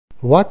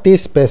What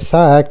is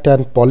PESA Act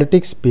and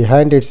politics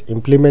behind its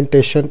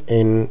implementation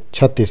in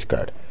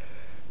Chhattisgarh?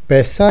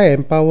 PESA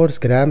empowers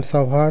Gram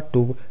Sabha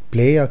to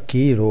play a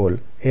key role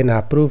in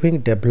approving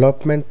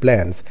development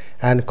plans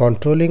and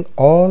controlling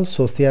all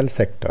social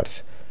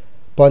sectors.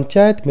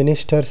 Panchayat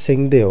Minister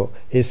Singh Deo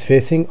is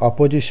facing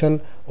opposition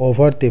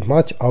over the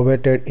much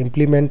awaited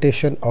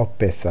implementation of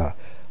PESA,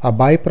 a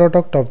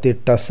byproduct of the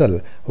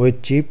tussle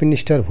with Chief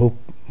Minister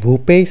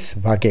Bhupesh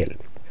Baghel.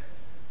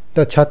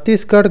 The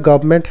Chhattisgarh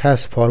government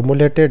has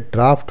formulated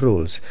draft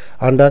rules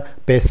under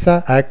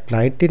PESA Act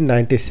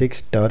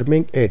 1996,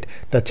 terming it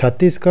the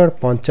Chhattisgarh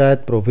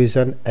Panchayat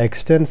Provision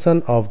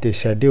Extension of the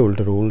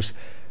Scheduled Rules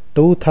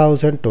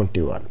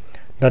 2021.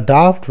 The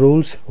draft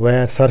rules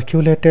were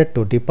circulated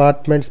to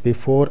departments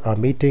before a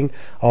meeting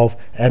of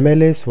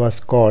MLAs was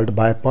called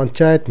by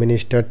Panchayat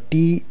Minister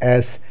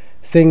T.S.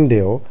 Singh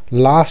Deo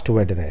last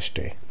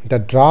Wednesday. The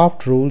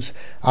draft rules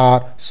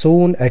are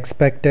soon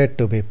expected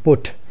to be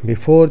put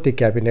before the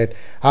cabinet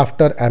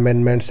after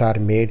amendments are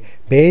made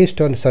based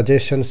on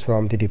suggestions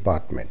from the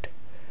department.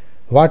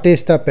 What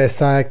is the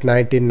PESA Act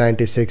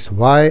 1996?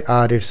 Why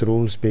are its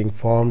rules being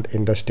formed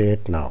in the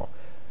state now?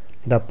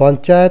 The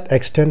Panchayat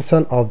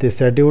Extension of the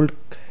Scheduled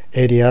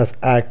Areas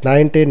Act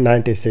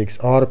 1996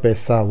 or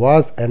PESA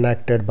was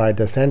enacted by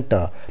the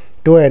Centre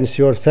to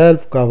ensure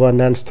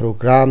self-governance through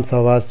Gram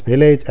Sabhas,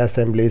 village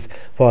assemblies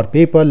for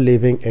people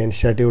living in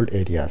scheduled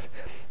areas.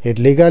 It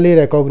legally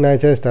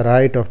recognizes the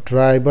right of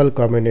tribal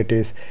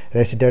communities,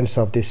 residents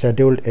of the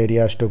scheduled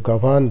areas, to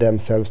govern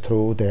themselves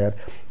through their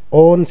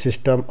own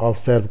system of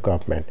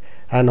self-government,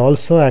 and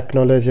also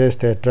acknowledges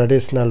their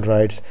traditional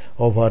rights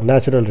over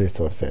natural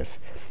resources.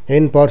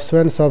 In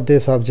pursuance of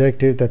this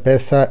objective, the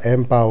PESA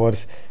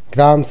empowers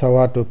Gram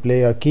Sabha to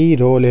play a key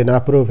role in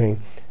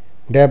approving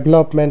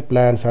development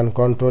plans and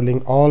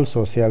controlling all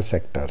social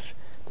sectors.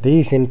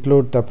 These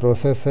include the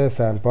processes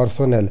and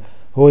personnel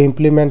who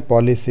implement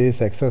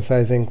policies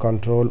exercising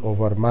control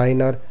over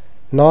minor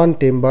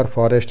non-timber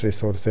forest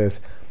resources,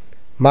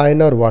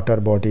 minor water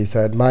bodies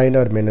and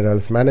minor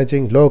minerals,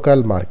 managing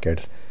local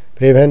markets,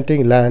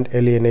 preventing land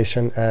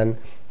alienation and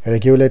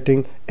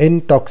regulating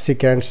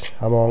intoxicants,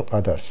 among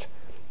others.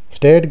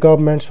 State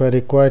governments were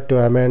required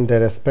to amend their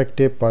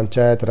respective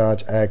Panchayat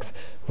Raj Acts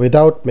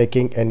without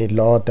making any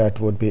law that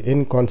would be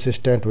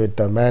inconsistent with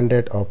the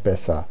mandate of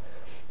PESA.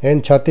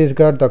 In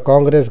Chhattisgarh, the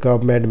Congress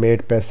government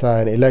made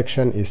PESA an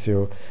election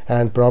issue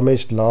and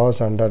promised laws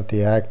under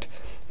the Act,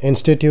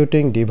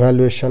 instituting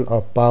devolution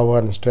of power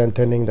and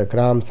strengthening the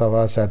Gram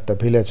Sabhas at the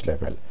village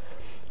level.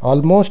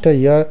 Almost a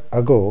year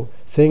ago,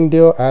 Singh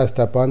Deo, as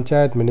the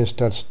Panchayat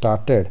Minister,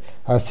 started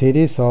a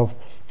series of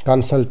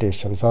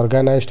consultations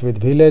organized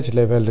with village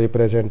level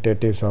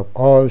representatives of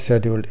all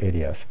scheduled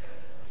areas.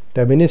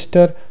 The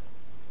minister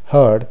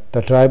heard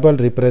the tribal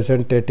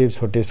representatives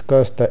who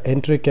discussed the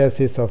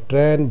intricacies of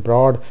 10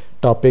 broad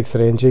topics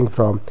ranging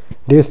from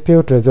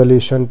dispute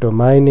resolution to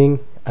mining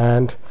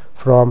and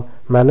from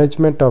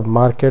management of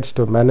markets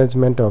to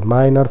management of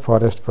minor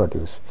forest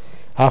produce.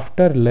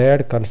 After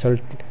layered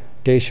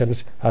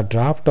consultations, a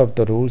draft of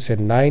the rules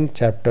in 9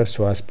 chapters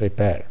was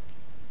prepared.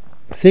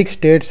 6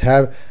 states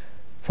have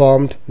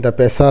formed the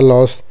PESA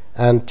laws,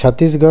 and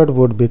Chhattisgarh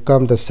would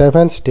become the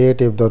 7th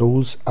state if the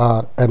rules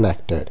are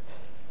enacted.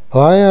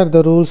 Why are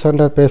the rules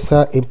under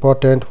PESA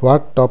important?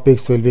 What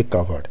topics will be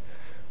covered?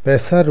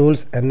 PESA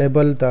rules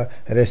enable the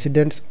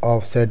residents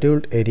of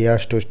scheduled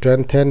areas to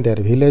strengthen their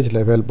village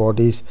level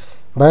bodies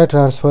by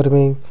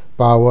transferring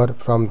power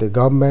from the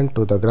government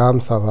to the Gram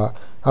Sabha,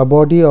 a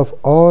body of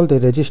all the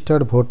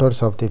registered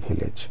voters of the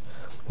village.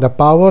 The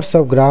powers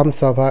of Gram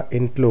Sabha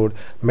include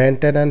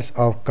maintenance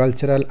of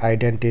cultural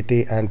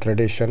identity and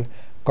tradition,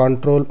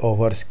 control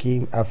over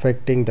schemes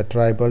affecting the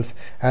tribals,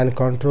 and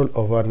control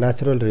over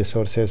natural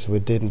resources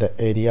within the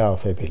area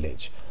of a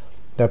village.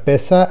 The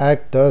PESA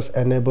Act thus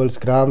enables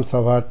Gram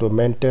Sabha to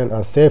maintain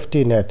a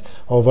safety net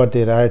over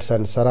the rights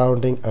and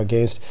surrounding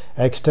against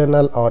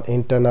external or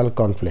internal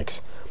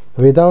conflicts.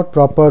 Without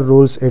proper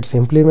rules, its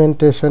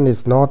implementation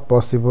is not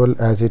possible,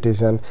 as it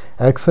is an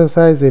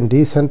exercise in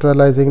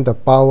decentralizing the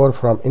power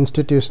from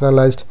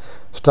institutionalized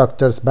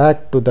structures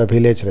back to the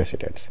village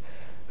residents.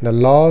 The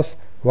laws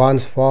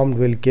once formed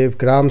will give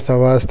Gram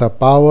Sabhas the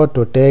power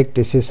to take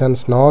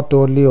decisions not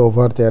only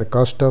over their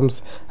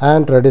customs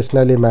and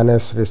traditionally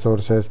managed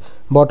resources,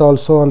 but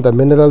also on the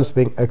minerals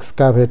being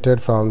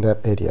excavated from their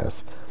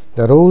areas.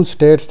 The rule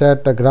states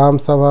that the Gram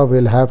Sabha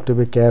will have to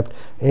be kept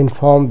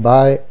informed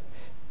by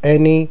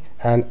any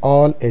and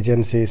all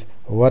agencies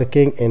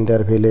working in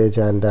their village,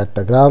 and that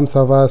the Gram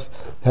Sabhas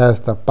has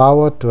the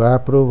power to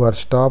approve or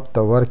stop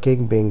the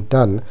working being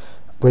done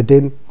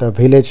within the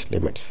village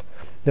limits.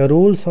 The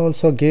rules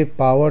also give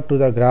power to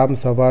the Gram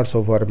Sabhas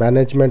over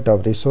management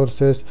of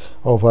resources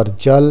over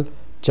jal,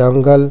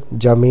 jungle,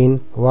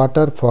 jameen,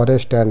 water,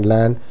 forest and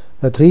land,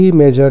 the 3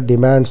 major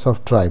demands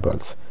of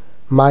tribals: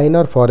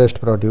 minor forest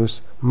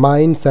produce,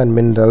 mines and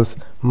minerals,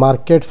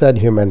 markets and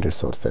human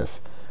resources.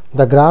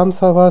 The Gram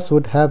Sabhas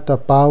would have the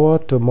power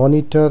to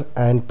monitor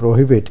and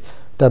prohibit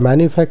the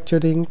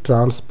manufacturing,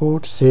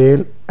 transport,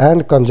 sale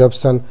and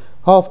consumption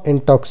of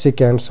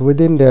intoxicants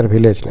within their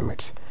village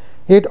limits.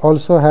 It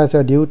also has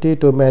a duty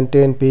to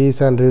maintain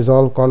peace and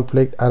resolve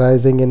conflict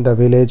arising in the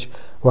village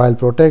while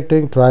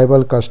protecting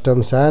tribal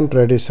customs and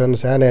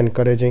traditions and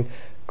encouraging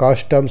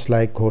customs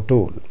like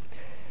Ghotul.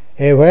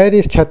 Where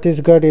is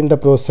Chhattisgarh in the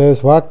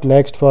process? What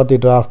next for the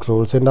draft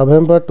rules? In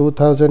November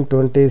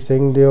 2020,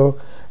 Singh Deo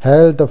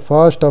held the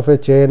first of a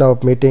chain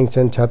of meetings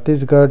in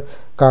Chhattisgarh,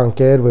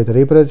 Kanker, with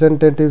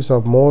representatives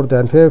of more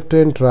than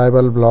 15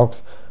 tribal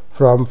blocks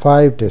from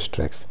 5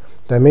 districts.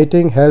 The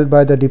meeting held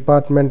by the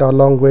department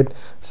along with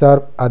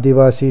Sarv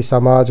Adivasi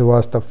Samaj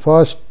was the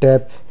first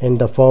step in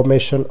the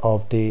formation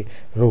of the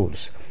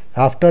rules.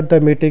 After the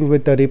meeting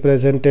with the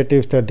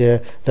representatives,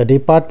 the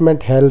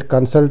department held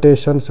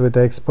consultations with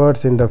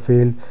experts in the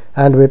field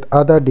and with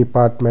other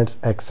departments,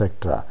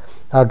 etc.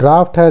 A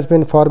draft has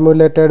been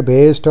formulated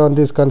based on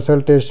these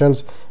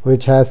consultations,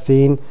 which has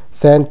been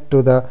sent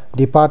to the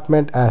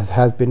department and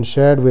has been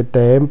shared with the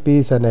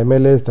MPs and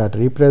MLAs that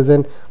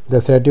represent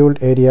the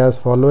scheduled areas.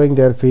 Following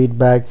their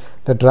feedback,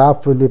 the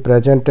draft will be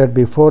presented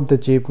before the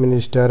Chief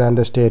Minister and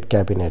the State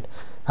Cabinet.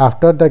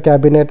 After the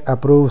Cabinet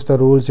approves the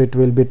rules, it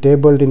will be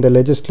tabled in the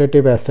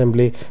Legislative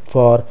Assembly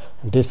for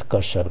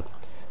discussion.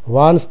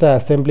 Once the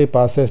Assembly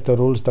passes the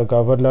rules, the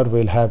Governor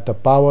will have the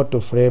power to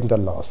frame the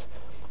laws.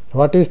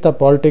 What is the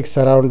politics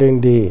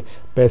surrounding the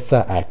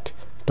PESA Act?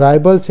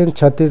 Tribals in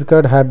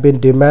Chhattisgarh have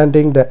been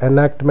demanding the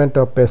enactment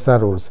of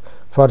PESA rules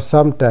for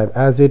some time,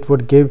 as it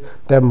would give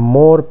them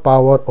more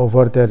power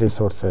over their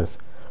resources.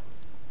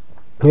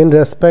 In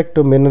respect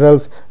to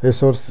minerals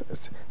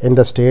resources in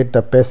the state,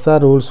 the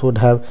PESA rules would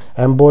have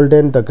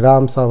emboldened the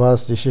Gram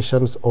Sabhas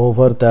decisions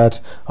over that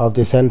of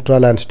the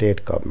central and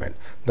state government.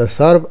 The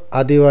Sarv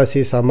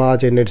Adivasi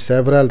Samaj in its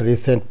several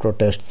recent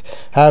protests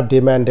have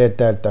demanded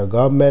that the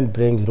government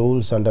bring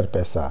rules under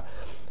PESA.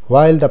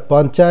 While the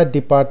Panchayat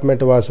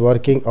department was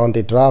working on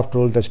the draft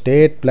rule, the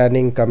State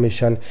Planning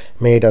Commission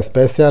made a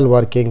special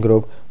working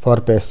group for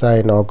PESA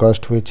in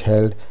August, which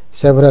held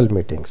several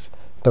meetings.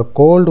 The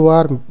Cold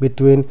War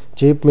between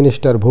Chief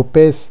Minister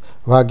Bhupesh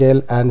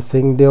Baghel and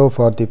Singh Deo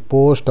for the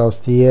post of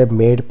CM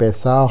made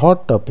PESA a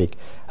hot topic,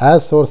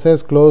 as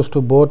sources close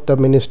to both the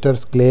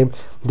ministers claim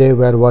they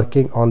were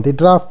working on the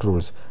draft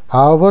rules.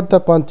 However, the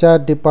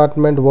Panchayat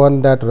department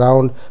won that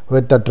round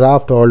with the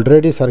draft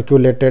already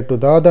circulated to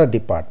the other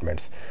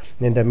departments.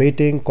 In the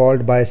meeting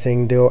called by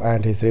Singh Deo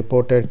and his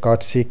reported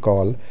courtesy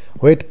call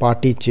with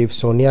party chief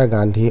Sonia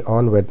Gandhi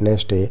on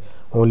Wednesday,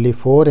 only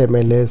 4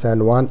 MLAs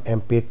and 1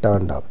 MP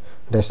turned up.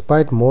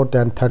 Despite more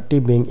than 30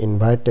 being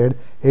invited,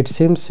 it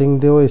seems Singh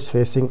Deo is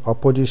facing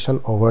opposition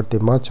over the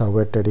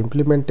much-awaited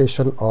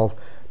implementation of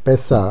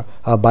PESA,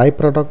 a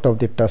byproduct of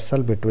the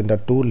tussle between the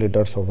two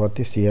leaders over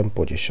the CM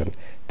position.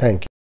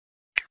 Thank you.